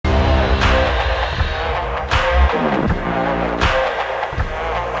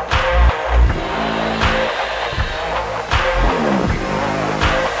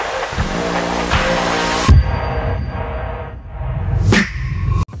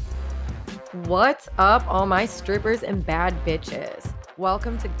What's up, all my strippers and bad bitches?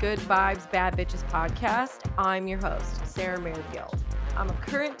 Welcome to Good Vibes, Bad Bitches podcast. I'm your host, Sarah Merrifield. I'm a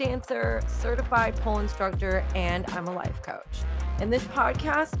current dancer, certified pole instructor, and I'm a life coach. In this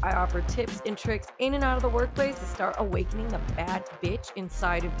podcast, I offer tips and tricks in and out of the workplace to start awakening the bad bitch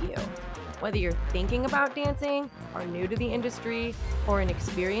inside of you. Whether you're thinking about dancing, are new to the industry, or an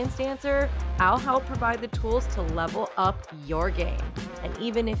experienced dancer, I'll help provide the tools to level up your game. And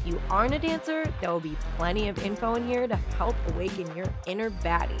even if you aren't a dancer, there will be plenty of info in here to help awaken your inner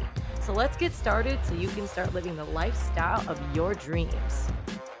baddie. So let's get started so you can start living the lifestyle of your dreams.